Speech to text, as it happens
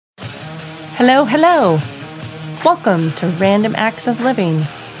Hello, hello. Welcome to Random Acts of Living.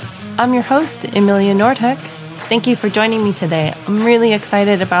 I'm your host, Amelia Nordhook. Thank you for joining me today. I'm really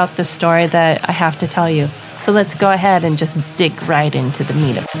excited about the story that I have to tell you. So let's go ahead and just dig right into the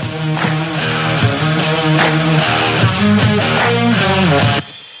meat of it.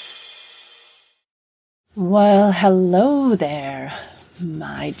 Well, hello there,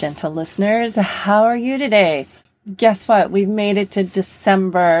 my gentle listeners. How are you today? Guess what? We've made it to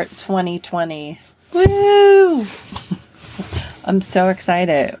December 2020. Woo! I'm so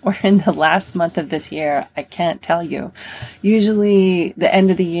excited. We're in the last month of this year. I can't tell you. Usually the end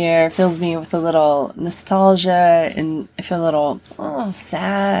of the year fills me with a little nostalgia and I feel a little,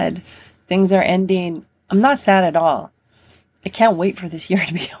 sad. Things are ending. I'm not sad at all. I can't wait for this year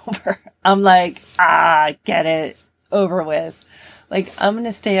to be over. I'm like, get it over with. Like, I'm going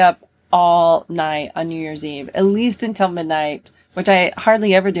to stay up all night on New Year's Eve, at least until midnight, which I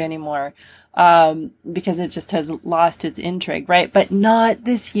hardly ever do anymore, because it just has lost its intrigue, right? But not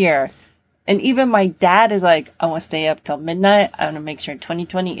this year. And even my dad is like, I want to stay up till midnight. I want to make sure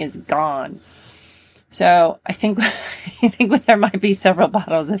 2020 is gone. So I think there might be several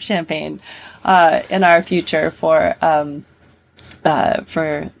bottles of champagne, in our future for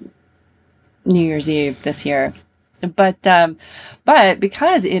New Year's Eve this year. But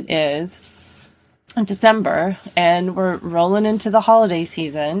because it is December and we're rolling into the holiday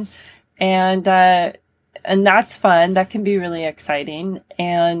season, and that's fun. That can be really exciting.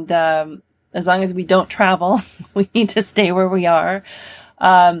 And as long as we don't travel, we need to stay where we are.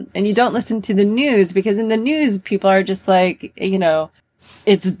 And you don't listen to the news, because in the news, people are just like,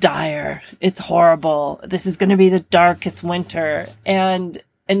 it's dire. It's horrible. This is going to be the darkest winter. And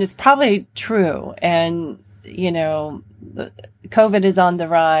it's probably true. And COVID is on the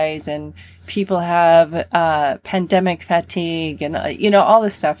rise and people have pandemic fatigue and, all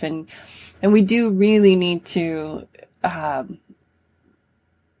this stuff. And we do really need to, a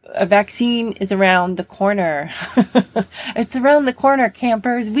vaccine is around the corner. It's around the corner,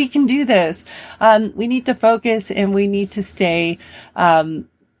 campers. We can do this. We need to focus and we need to stay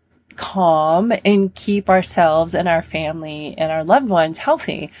calm and keep ourselves and our family and our loved ones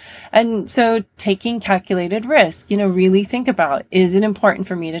healthy. And so taking calculated risk, really think about, is it important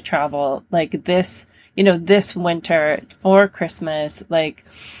for me to travel like this, this winter for Christmas? Like,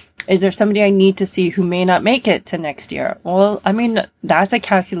 is there somebody I need to see who may not make it to next year? Well, I mean, that's a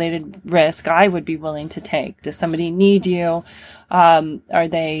calculated risk I would be willing to take. Does somebody need you? Are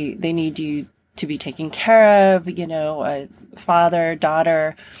they need you to be taken care of? A father,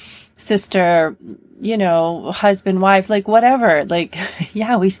 daughter, sister, husband, wife, like whatever. Like,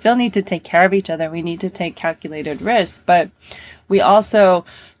 yeah, we still need to take care of each other. We need to take calculated risks, but we also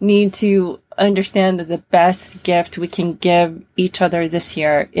need to understand that the best gift we can give each other this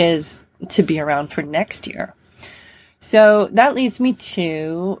year is to be around for next year. So that leads me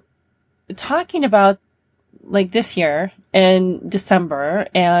to talking about like this year in December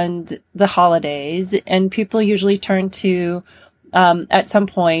and the holidays, and people usually turn to at some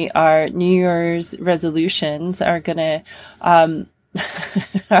point, our New Year's resolutions are gonna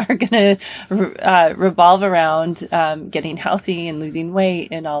revolve around getting healthy and losing weight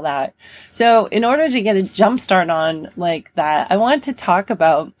and all that. So, in order to get a jump start on like that, I want to talk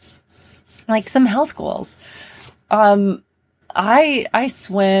about like some health goals. I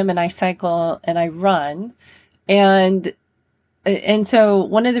swim and I cycle and I run, and so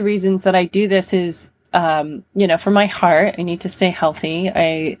one of the reasons that I do this is, for my heart, I need to stay healthy.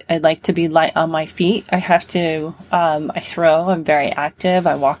 I like to be light on my feet. I have to, I throw, I'm very active.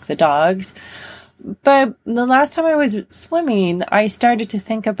 I walk the dogs. But the last time I was swimming, I started to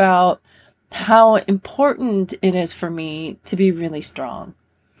think about how important it is for me to be really strong.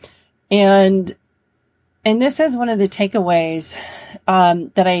 And this is one of the takeaways,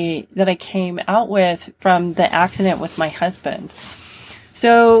 that I came out with from the accident with my husband.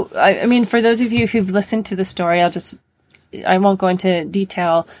 So, I mean, for those of you who've listened to the story, I won't go into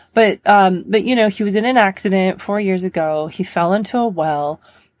detail, but he was in an accident 4 years ago. He fell into a well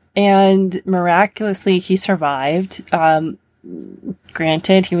and miraculously he survived.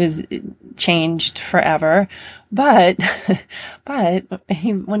 Granted, he was changed forever, but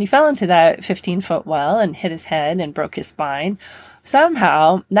when he fell into that 15-foot well and hit his head and broke his spine,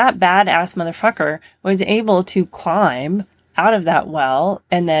 somehow that badass motherfucker was able to climb out of that well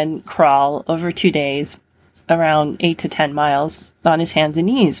and then crawl over 2 days around 8 to 10 miles on his hands and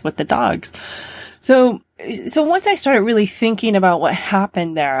knees with the dogs. So once I started really thinking about what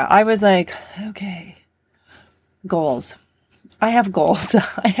happened there, I was like, okay, goals. I have goals.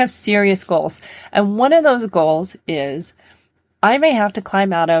 I have serious goals. And one of those goals is I may have to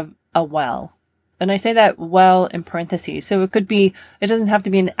climb out of a well. And I say that well in parentheses. So it doesn't have to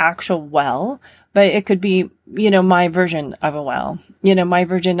be an actual well, but it could be, my version of a well, my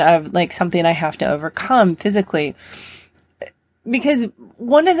version of like something I have to overcome physically. Because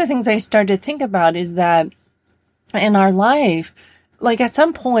one of the things I started to think about is that in our life, like at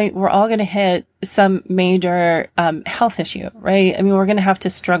some point, we're all going to hit some major health issue, right? I mean, we're going to have to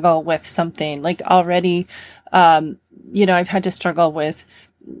struggle with something. Like already, I've had to struggle with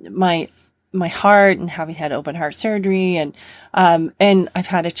my heart and having had open heart surgery, and I've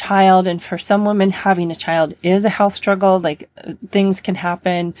had a child. And for some women, having a child is a health struggle. Like things can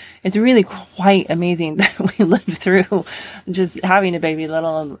happen. It's really quite amazing that we live through just having a baby, let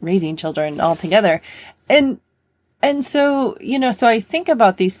alone raising children all together. And so, so I think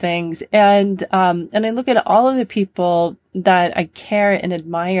about these things and I look at all of the people that I care and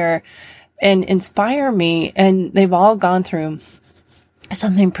admire and inspire me, and they've all gone through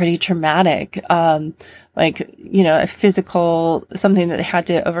something pretty traumatic, a physical, something that they had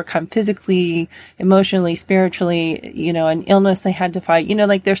to overcome physically, emotionally, spiritually, an illness they had to fight,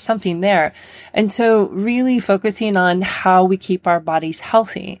 like there's something there. And so really focusing on how we keep our bodies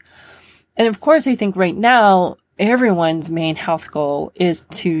healthy. And of course, I think right now, everyone's main health goal is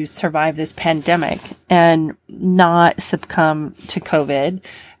to survive this pandemic and not succumb to COVID.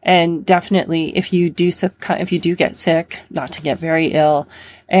 And definitely, if you do get sick, not to get very ill,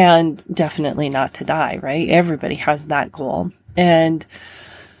 and definitely not to die, right? Everybody has that goal. And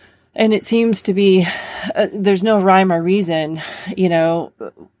it seems to be, there's no rhyme or reason,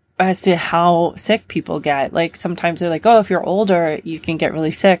 as to how sick people get. Like sometimes they're like, oh, if you're older, you can get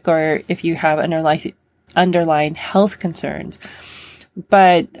really sick, or if you have underlying health concerns.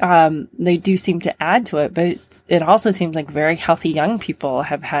 But they do seem to add to it. But it also seems like very healthy young people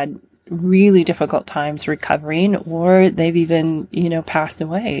have had really difficult times recovering, or they've even, passed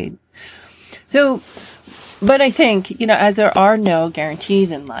away. So, but I think, as there are no guarantees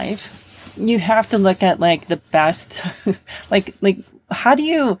in life, you have to look at like the best, like how do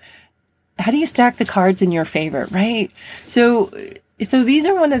you stack the cards in your favor, right? So these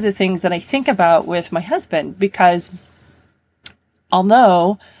are one of the things that I think about with my husband, because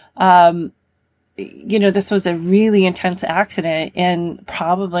although, this was a really intense accident, and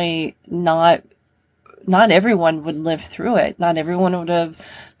probably not everyone would live through it. Not everyone would have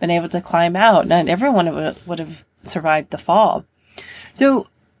been able to climb out. Not everyone would have survived the fall. So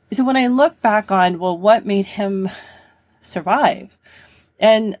when I look back on, well, what made him survive?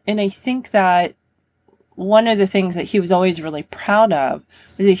 And I think that one of the things that he was always really proud of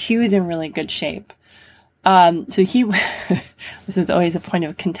was that he was in really good shape. So he, this is always a point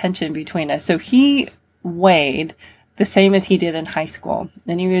of contention between us. So he weighed the same as he did in high school,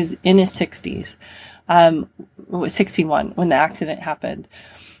 and he was in his 60s, 61 when the accident happened.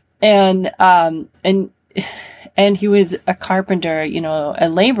 And he was a carpenter, a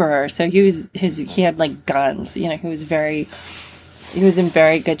laborer. So he had like guns, he was in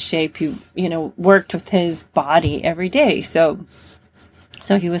very good shape. He, worked with his body every day. So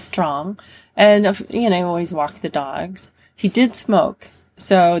he was strong, and, always walked the dogs. He did smoke.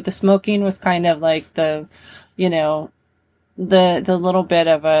 So the smoking was kind of like the little bit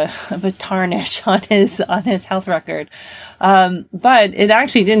of a tarnish on his health record. But it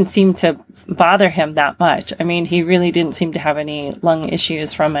actually didn't seem to bother him that much. I mean, he really didn't seem to have any lung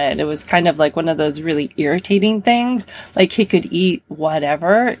issues from it. It was kind of like one of those really irritating things. Like he could eat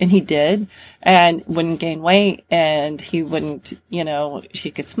whatever, and he did, and wouldn't gain weight, and he wouldn't,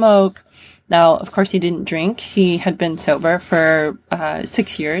 he could smoke. Now, of course, he didn't drink. He had been sober for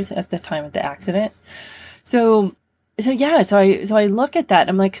 6 years at the time of the accident. So I look at that.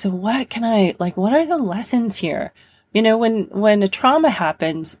 I'm like, so what are the lessons here? When a trauma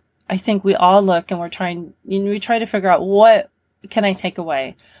happens, I think we all look and we try to figure out, what can I take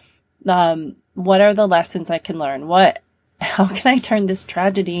away? What are the lessons I can learn? How can I turn this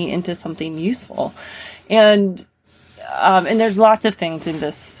tragedy into something useful? And there's lots of things in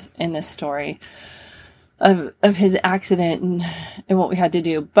this story of his accident and what we had to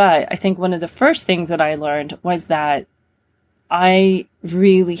do. But I think one of the first things that I learned was that I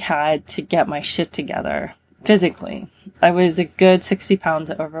really had to get my shit together physically. I was a good 60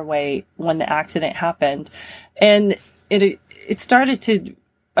 pounds overweight when the accident happened. And it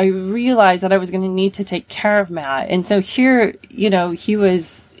I realized that I was going to need to take care of Matt. And so here,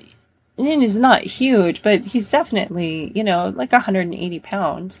 he's not huge, but he's definitely, like 180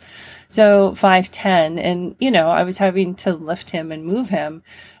 pounds. So 5'10", and, I was having to lift him and move him.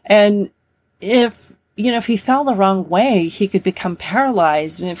 And if he fell the wrong way, he could become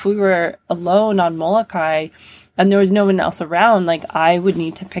paralyzed. And if we were alone on Molokai, and there was no one else around, like I would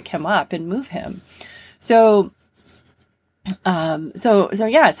need to pick him up and move him. So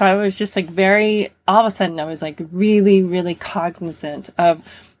yeah, so I was just like all of a sudden I was like really, really cognizant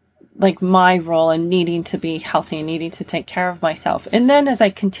of like my role in needing to be healthy and needing to take care of myself. And then as I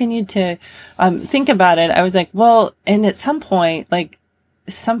continued to think about it, I was like, well, and at some point, like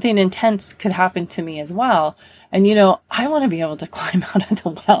something intense could happen to me as well. And, I want to be able to climb out of the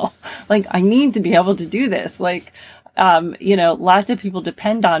well. Like I need to be able to do this. Like, lots of people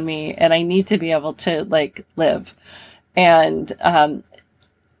depend on me and I need to be able to like live and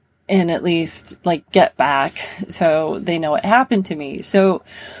at least like get back so they know what happened to me. So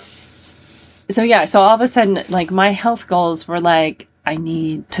yeah, so all of a sudden, like my health goals were like, I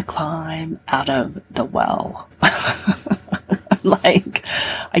need to climb out of the well. Like,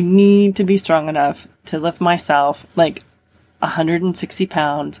 I need to be strong enough to lift myself like 160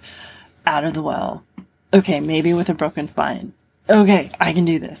 pounds out of the well. Okay, maybe with a broken spine. Okay, I can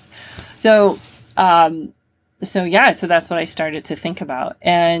do this. So that's what I started to think about.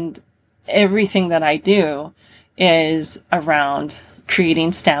 And everything that I do is around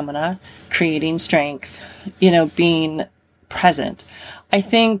creating stamina, creating strength, being present. I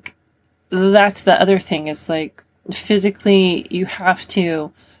think that's the other thing is like physically you have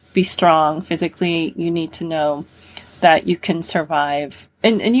to be strong. Physically, you need to know that you can survive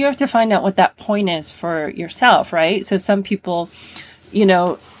and you have to find out what that point is for yourself, right? So some people,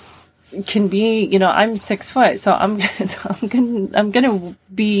 can be, I'm 6 foot, so I'm going to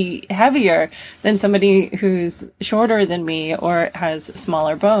be heavier than somebody who's shorter than me or has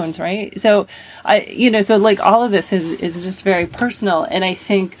smaller bones, right? So so like all of this is just very personal. And I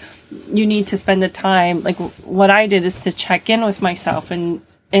think you need to spend the time, like what I did is to check in with myself and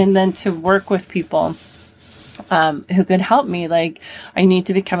then to work with people who could help me. Like I need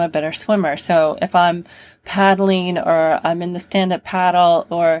to become a better swimmer. So if I'm paddling or I'm in the stand-up paddle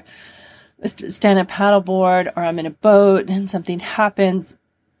or stand-up paddleboard or I'm in a boat and something happens,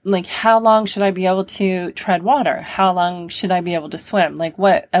 like how long should I be able to tread water? How long should I be able to swim? Like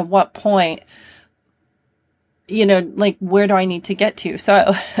at what point, like where do I need to get to?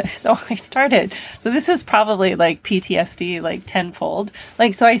 So I started, so this is probably like PTSD, like tenfold.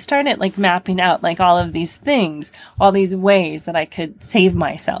 Like, so I started like mapping out like all of these things, all these ways that I could save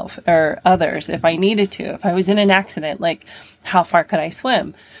myself or others if I needed to. If I was in an accident, like how far could I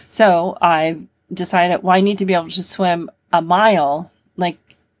swim? So I decided, well, I need to be able to swim a mile, like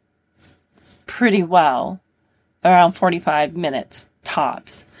pretty well, around 45 minutes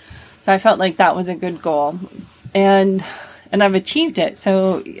tops. So I felt like that was a good goal. And I've achieved it.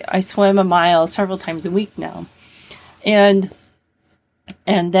 So I swim a mile several times a week now. And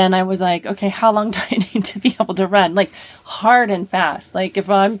then I was like, okay, how long do I need to be able to run? Like hard and fast. Like if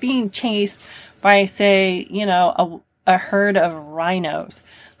I'm being chased by, say, a herd of rhinos,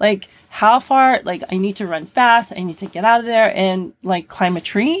 like how far, like I need to run fast. I need to get out of there and like climb a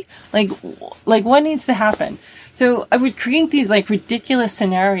tree. Like what needs to happen? So I would create these like ridiculous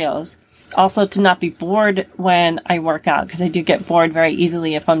scenarios. Also to not be bored when I work out, because I do get bored very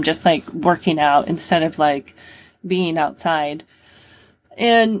easily if I'm just like working out instead of like being outside.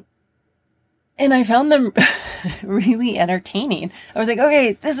 And I found them really entertaining. I was like,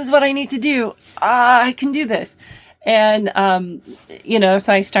 okay, this is what I need to do. I can do this. And,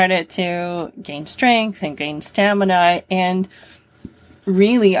 so I started to gain strength and gain stamina. And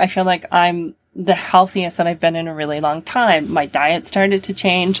really, I feel like I'm the healthiest that I've been in a really long time. My diet started to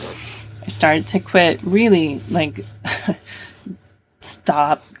change. I started to quit, really like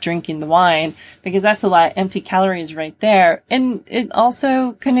stop drinking the wine, because that's a lot of empty calories right there. And it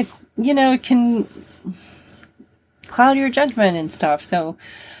also kind of, it can cloud your judgment and stuff. So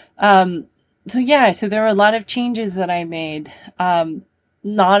there were a lot of changes that I made,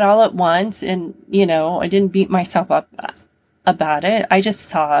 not all at once. And, I didn't beat myself up about it. I just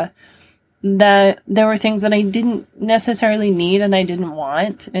saw that there were things that I didn't necessarily need and I didn't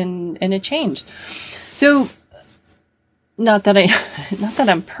want, and it changed. So not that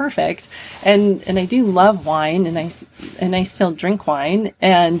I'm perfect, and I do love wine, and I still drink wine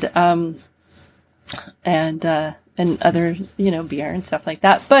and other, beer and stuff like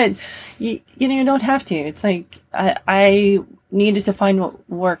that. But you don't have to. It's like I needed to find what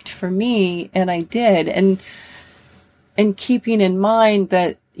worked for me, and I did. And keeping in mind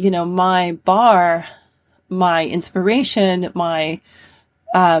that, my bar, my inspiration, my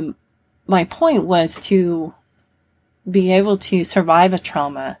point was to be able to survive a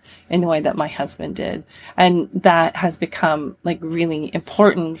trauma in the way that my husband did. And that has become like really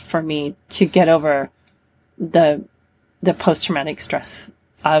important for me to get over the post-traumatic stress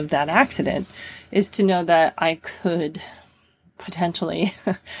of that accident, is to know that I could potentially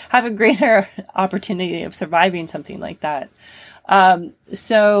have a greater opportunity of surviving something like that.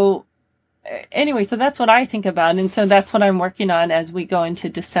 So anyway, so that's what I think about. And so that's what I'm working on as we go into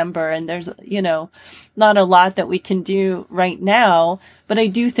December. And there's, not a lot that we can do right now, but I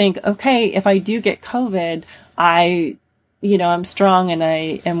do think, okay, if I do get COVID, I'm strong and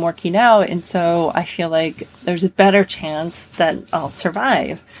I am working out. And so I feel like there's a better chance that I'll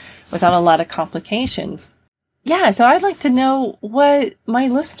survive without a lot of complications. Yeah. So I'd like to know what my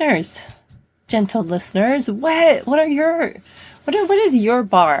listeners, gentle listeners, what is your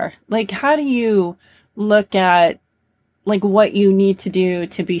bar? Like, how do you look at like what you need to do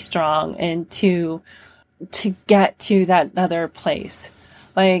to be strong and to get to that other place?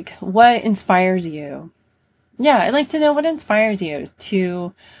 Like, what inspires you? Yeah, I'd like to know what inspires you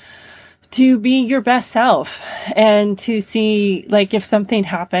to be your best self and to see, like, if something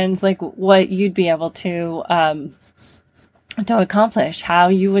happens, like what you'd be able to accomplish, how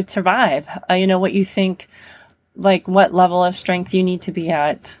you would survive, what you think, like what level of strength you need to be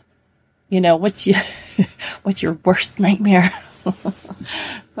at, what's your worst nightmare?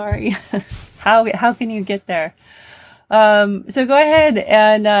 Sorry. How can you get there? So go ahead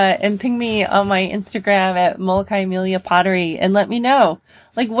and ping me on my Instagram at Molokai Amelia Pottery and let me know,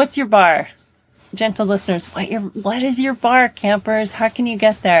 like, what's your bar? Gentle listeners, what is your bar, campers? How can you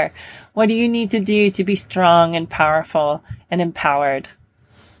get there? What do you need to do to be strong and powerful and empowered?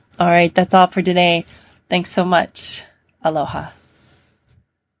 All right. That's all for today. Thanks so much. Aloha.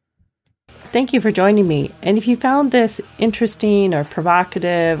 Thank you for joining me. And if you found this interesting or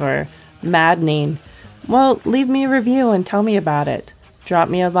provocative or maddening, well, leave me a review and tell me about it. Drop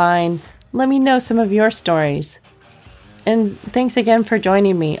me a line. Let me know some of your stories. And thanks again for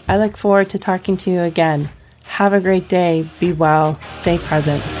joining me. I look forward to talking to you again. Have a great day. Be well. Stay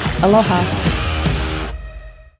present. Aloha.